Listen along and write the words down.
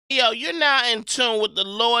Yo, you're now in tune with the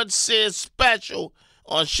Lord Says Special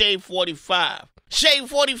on Shade 45. Shade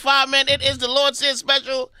 45, man, it is the Lord Says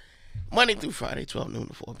Special. Monday through Friday, 12 noon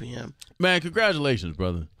to 4 p.m. Man, congratulations,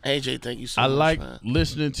 brother. AJ, thank you so much. I like man.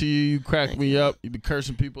 listening to you. You crack me up. You be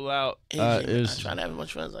cursing people out. AJ, man, I try to have as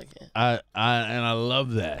much fun as I can. I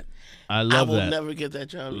love that. I love that. I will never get that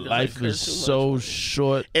job. Life is so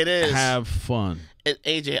short. It is. Have fun.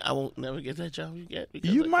 AJ, I won't never get that job you get.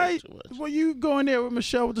 You might. Well, you go in there with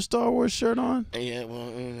Michelle with the Star Wars shirt on. Yeah,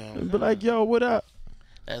 well, you know. Be like, yo, what up?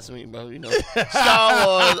 That's me, bro. You know, Star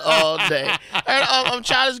Wars all day. And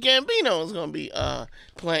Childish Gambino is gonna be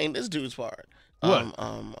playing this dude's part. What?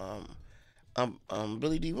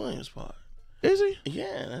 Billy D. Williams' part. Is he?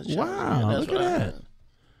 Yeah. That's wow. That's look at that.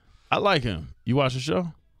 I like him. You watch the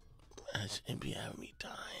show? It be having me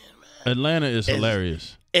dying, man. Atlanta is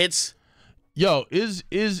hilarious. It's yo. Is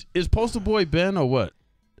Poster Boy Ben or what?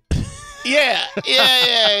 Yeah.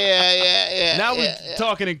 Now we're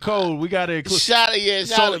talking in code. We got to include. Shout out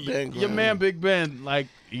to Ben. Your man Big Ben, like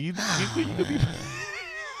you could be.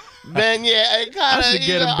 Ben, yeah, it kinda, I should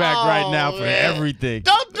get him back right now for everything.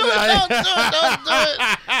 Don't do it. Don't do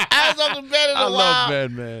it. As of the Ben in a while. I love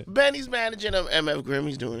Ben, man. Ben, he's managing MF Grimm.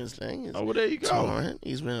 He's doing his thing. Well, there you go. Touring.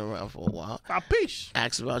 He's been around for a while. Peace.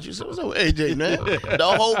 Asked about you. So what's up with AJ, man?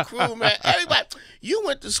 The whole crew, man. Everybody. You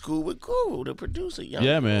went to school with Guru, the producer. Young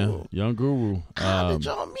Guru. Man. Young Guru. How did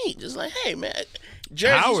y'all meet? Just like, hey, man.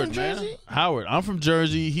 Jersey's Howard, from Jersey? Man. Howard. I'm from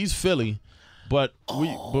Jersey. He's Philly. But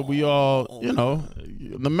we all, you know,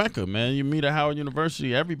 the Mecca, man. You meet at Howard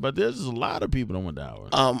University, everybody. There's a lot of people that went to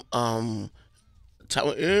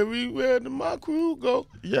Howard. Everywhere did my crew go?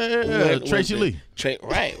 Yeah. Tracy Lee.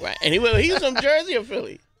 Right. And he was from Jersey or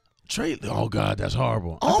Philly? Oh God, that's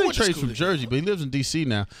horrible. I think Trey's from Jersey, but he lives in D.C.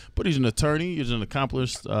 now. But he's an attorney. He's an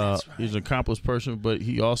accomplished. He's an accomplished person. But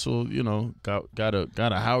he also, you know, got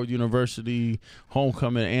a Howard University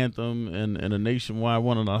homecoming anthem and a nationwide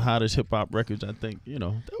one of the hottest hip hop records. I think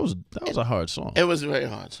that was a hard song. It was a very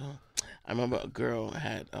hard song. I remember a girl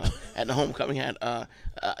had at the homecoming had a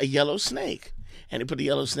yellow snake, and they put the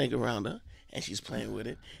yellow snake around her. And she's playing with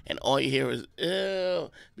it, and all you hear is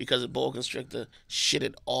ew, because the boa constrictor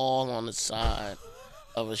shitted all on the side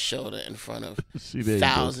of her shoulder in front of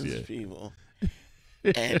thousands of people,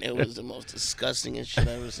 and it was the most disgusting shit I've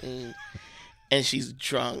ever seen. And she's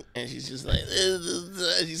drunk, and she's just like,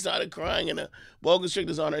 and she started crying, and the boa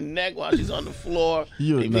constrictor's on her neck while she's on the floor.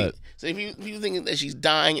 You're nuts. So if you think that she's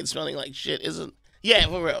dying and smelling like shit, yeah,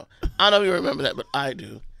 for real. I don't know if you remember that, but I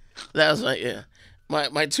do. That was like, yeah. My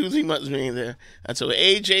 2-3 months being there until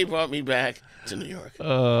AJ brought me back to New York.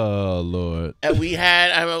 Oh Lord! And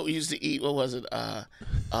I remember we used to eat what was it?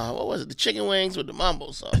 The chicken wings with the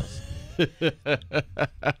mambo sauce.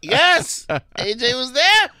 Yes, AJ was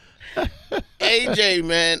there. AJ,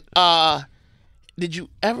 man, did you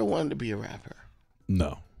ever want to be a rapper?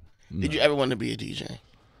 No. Did you ever want to be a DJ?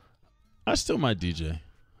 I still might DJ.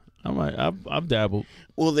 I've dabbled.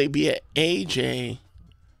 Will they be an AJ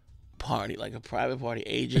party, like a private party,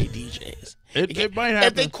 AJ DJs? It might happen.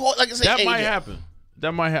 If they call, like I say, that AJ. might happen.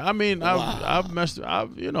 That might happen. I mean, Wow. I've messed. I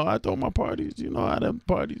throw my parties. I have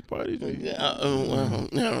parties. You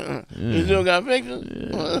still got pictures?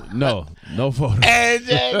 Yeah. No photos.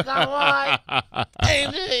 AJ, come on,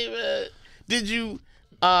 AJ, man. Did you?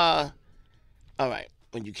 All right.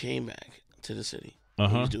 When you came back to the city, you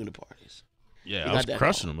was doing the parties. Yeah, I was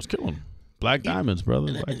crushing them. I was killing them. Black Diamonds,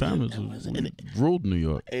 brother. Black Diamonds ruled New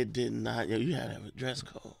York. It did not. You had to have a dress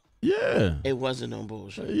code. Yeah. It wasn't no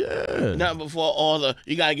bullshit. Yeah. Not before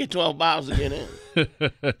you gotta get 12 bottles to get in.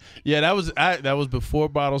 Yeah, that was before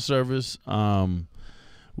bottle service.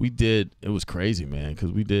 It was crazy, man, because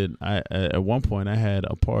at one point I had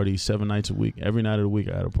a party 7 nights a week. Every night of the week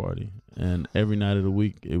I had a party. And every night of the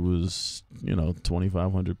week it was,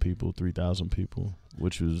 2,500 people, 3,000 people,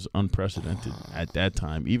 which was unprecedented at that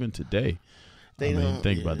time. Even today.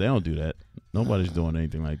 Think about it. They don't do that. Nobody's doing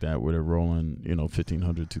anything like that where they're rolling,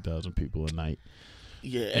 1,500, 2,000 people a night.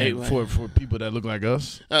 Yeah, and for people that look like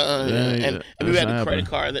us. And if you had a credit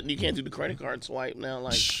card, that you can't do the credit card swipe now.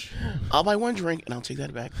 Like, I'll buy 1 drink and I'll take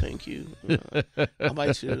that back. Thank you. I'll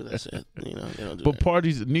buy 2. That's it. They don't do but that.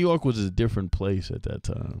 Parties, New York was a different place at that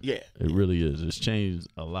time. Yeah, it really is. It's changed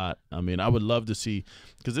a lot. I mean, I would love to see,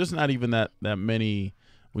 because there's not even that many.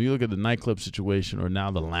 When you look at the nightclub situation or now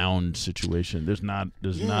the lounge situation, there's not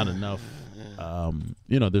enough.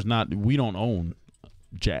 There's not. We don't own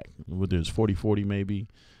Jack. There's 40/40 maybe,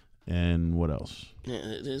 and what else? Yeah,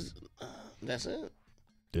 that's it.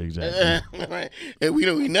 Exactly. Right. And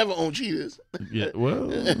we never own cheaters. Yeah. Well.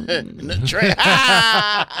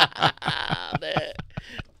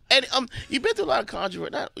 And you've been through a lot of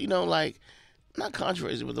controversy. Not not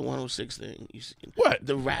controversy with the 106 thing. What?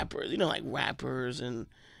 The rappers, like rappers, and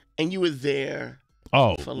you were there.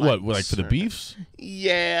 Oh, for what? For the beefs?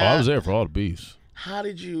 Yeah. Oh, I was there for all the beefs. How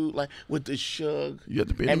did you with the Suge? You had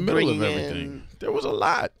to be in the middle of everything. There was a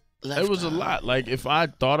lot. There was a lot. Like if I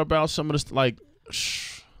thought about some of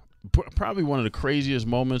this, probably one of the craziest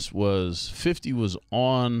moments was 50 was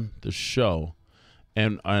on the show,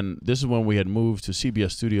 and this is when we had moved to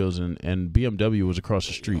CBS Studios, and BMW was across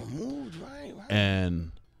the street. Right.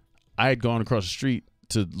 And I had gone across the street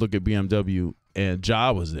to look at BMW, and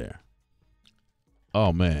Ja was there.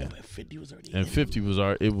 Oh man! 50 was already. And 50 was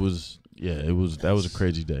our. It was that was a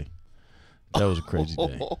crazy day. That was a crazy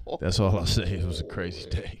day. That's all I'll say. It was a crazy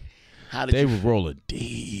day. They were rolling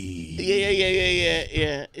deep.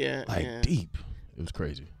 Yeah. Deep. It was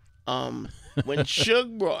crazy. When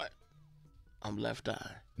Suge brought Left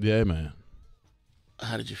Eye. Yeah, man.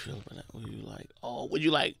 How did you feel about that? Were you like, would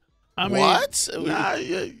you like, I mean, what?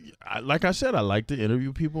 Like I said, I like to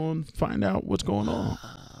interview people and find out what's going on.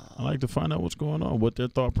 I like to find out what's going on, what their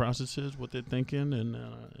thought process is, what they're thinking, and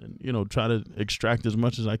try to extract as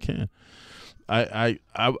much as I can. I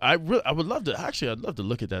would love to. Actually, I'd love to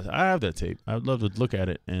look at that. I have that tape. I'd love to look at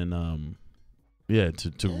it and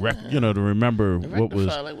to remember what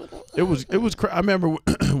was. It was. I remember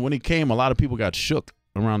when he came, a lot of people got shook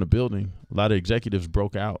around the building. A lot of executives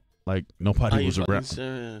broke out. Like nobody was around.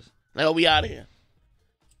 Serious? Like, we out of here.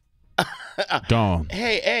 Gone.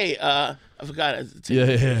 Hey, I forgot.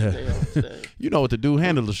 Yeah. You know what to do.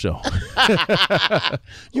 Handle the show.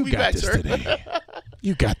 You got this today.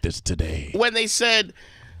 You got this today. When they said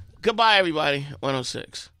goodbye, everybody,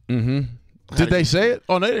 106. Mm-hmm. Did they say it?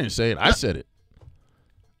 Oh, they didn't say it. I said it.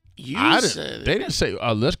 You said it. They didn't say.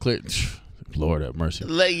 Let's clear. Lord have mercy.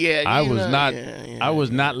 I was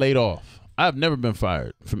not laid off. I've never been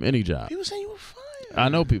fired from any job. People say you were fired. I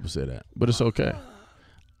know people say that, but it's okay.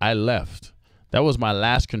 I left. That was my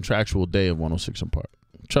last contractual day of 106 and Park.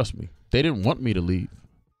 Trust me. They didn't want me to leave.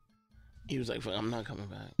 He was like, I'm not coming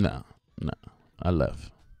back. No. I left.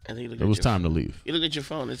 And then it was time to leave. You looked at your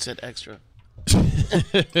phone. It said extra.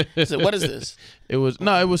 I said, what is this? It was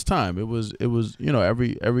time. It was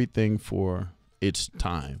everything for its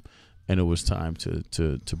time, and it was time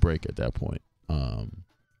to break at that point.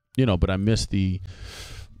 But I missed the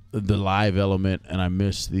live element, and I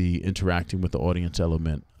miss the interacting with the audience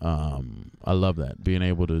element. I love that, being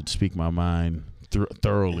able to speak my mind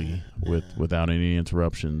thoroughly without any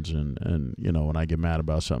interruptions, and when I get mad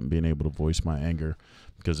about something, being able to voice my anger,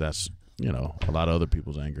 because that's a lot of other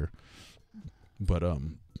people's anger. But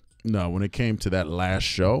no, when it came to that last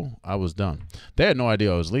show, I was done. They had no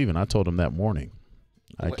idea I was leaving. I told them that morning.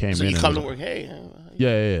 I came in. So you come to work? Hey.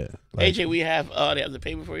 Yeah. Like, AJ, they have the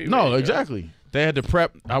paper for you. No, exactly. They had to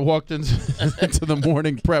prep. I walked into the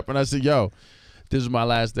morning prep, and I said, "Yo, this is my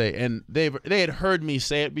last day." And they had heard me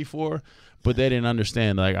say it before, but they didn't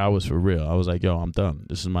understand. Like, I was for real. I was like, "Yo, I'm done.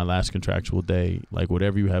 This is my last contractual day. Like,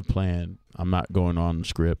 whatever you have planned, I'm not going on the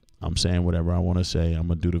script. I'm saying whatever I want to say. I'm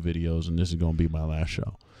gonna do the videos, and this is gonna be my last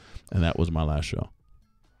show." And that was my last show.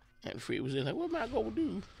 And Free was like, "What am I gonna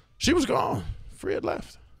do?" She was gone. Free had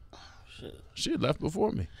left. Oh, shit. She had left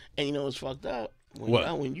before me. And you know what's fucked up?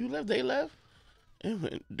 When you left, they left. It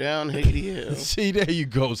went down higgity hill. See, there you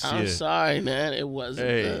go, Sear. I'm sorry, man. It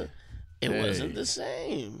wasn't. Wasn't the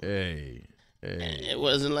same. Hey. It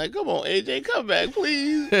wasn't like, come on, AJ, come back,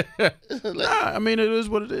 please. Nah, I mean, it is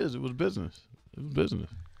what it is. It was business.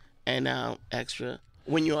 And now, Extra.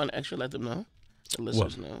 When you're on Extra, let them know. The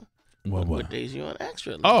listeners know. What days you on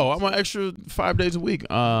Extra? I'm on Extra 5 days a week.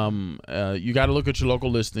 You got to look at your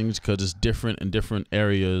local listings because it's different in different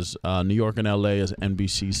areas. New York and LA is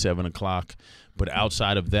NBC 7 o'clock. But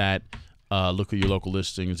outside of that, look at your local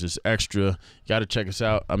listings. It's Extra. You got to check us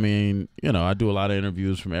out. I mean, I do a lot of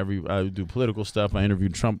interviews I do political stuff. I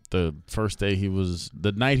interviewed Trump the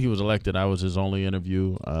night he was elected. I was his only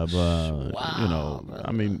interview. Wow,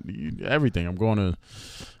 I mean, everything. I'm going to.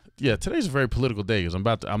 Yeah, today's a very political day because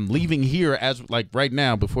I'm leaving here right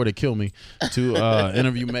now before they kill me to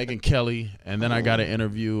interview Megyn Kelly, and then I got to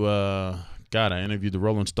interview. I interviewed the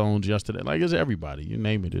Rolling Stones yesterday. Like, it's everybody. You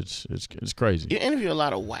name it. It's crazy. You interview a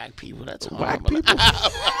lot of whack people. That's whack people. That's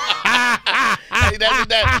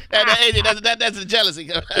the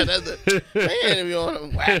jealousy. They interview all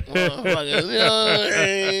them whack motherfuckers.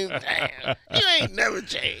 Damn, you ain't never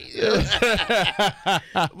changed.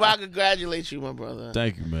 But I congratulate you, my brother.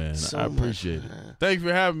 Thank you, man. So I appreciate much, it. Thank you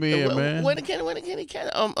for having me here, man. When can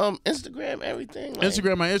Instagram, everything. My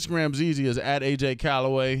Instagram's easy. Is at AJ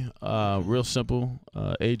Calloway. Real simple.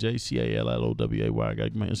 AJ CALLOWAY. I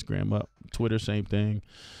got my Instagram up. Twitter, same thing.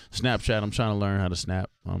 Snapchat, I'm trying to learn how to snap.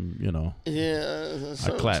 Yeah. I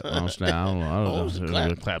clap. I don't snap. I don't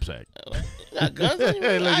know. Clap sack. Got guns on you?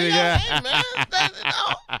 Hey, man.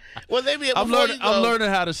 Well, they be. I'm learning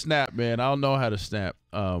how to snap, man. I don't know how to snap.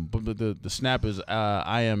 But the snap is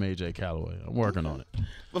I am AJ Calloway. I'm working on it.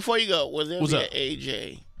 Before you go, will there What's be up? an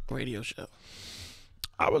AJ radio show?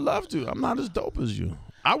 I would love to. I'm not as dope as you.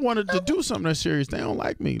 I wanted to do something that's serious. They don't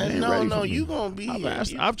like me. They ain't ready for me. You gonna be here.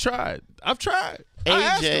 I've tried.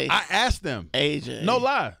 AJ. I asked them. AJ. No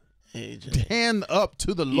lie. AJ. Hand up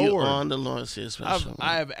to the Lord. You on the Lord Sear special.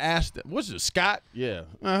 I have asked them. What's it, Scott? Yeah.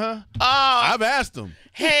 Oh, I've asked them.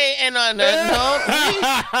 hey, and on that note,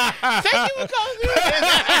 thank you for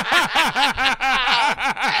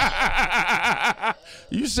coming.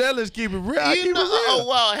 You said let's keep it real. I keep it real. Oh,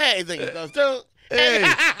 well, hey, thank you. Hey.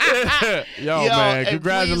 Yo, man,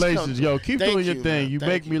 congratulations. Yo, keep Thank doing your you, thing. man. You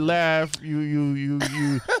Thank make me laugh. You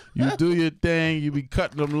do your thing. You be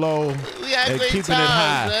cutting them low and keeping it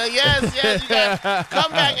high. Man. Yes, you got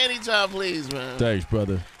come back anytime, please, man. Thanks,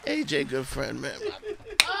 brother. AJ, good friend, man.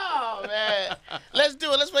 Oh, man. Let's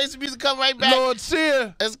do it. Let's play some music. Come right back. Lord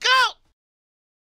Sear. Let's go.